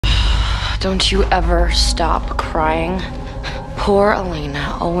Don't you ever stop crying. Poor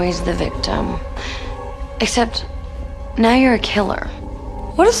Elena, always the victim. Except, now you're a killer.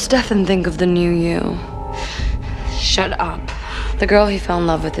 What does Stefan think of the new you? Shut up. The girl he fell in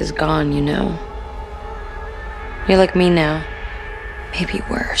love with is gone, you know. You're like me now. Maybe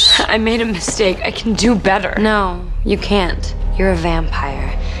worse. I made a mistake. I can do better. No, you can't. You're a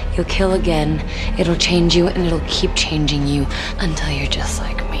vampire. You'll kill again. It'll change you, and it'll keep changing you until you're just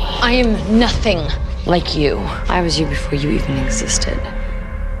like me. I am nothing like you. I was you before you even existed.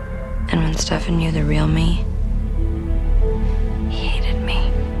 And when Stefan knew the real me, he hated me.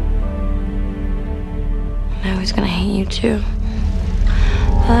 Now he's gonna hate you too.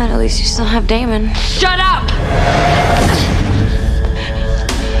 But at least you still have Damon. Shut up!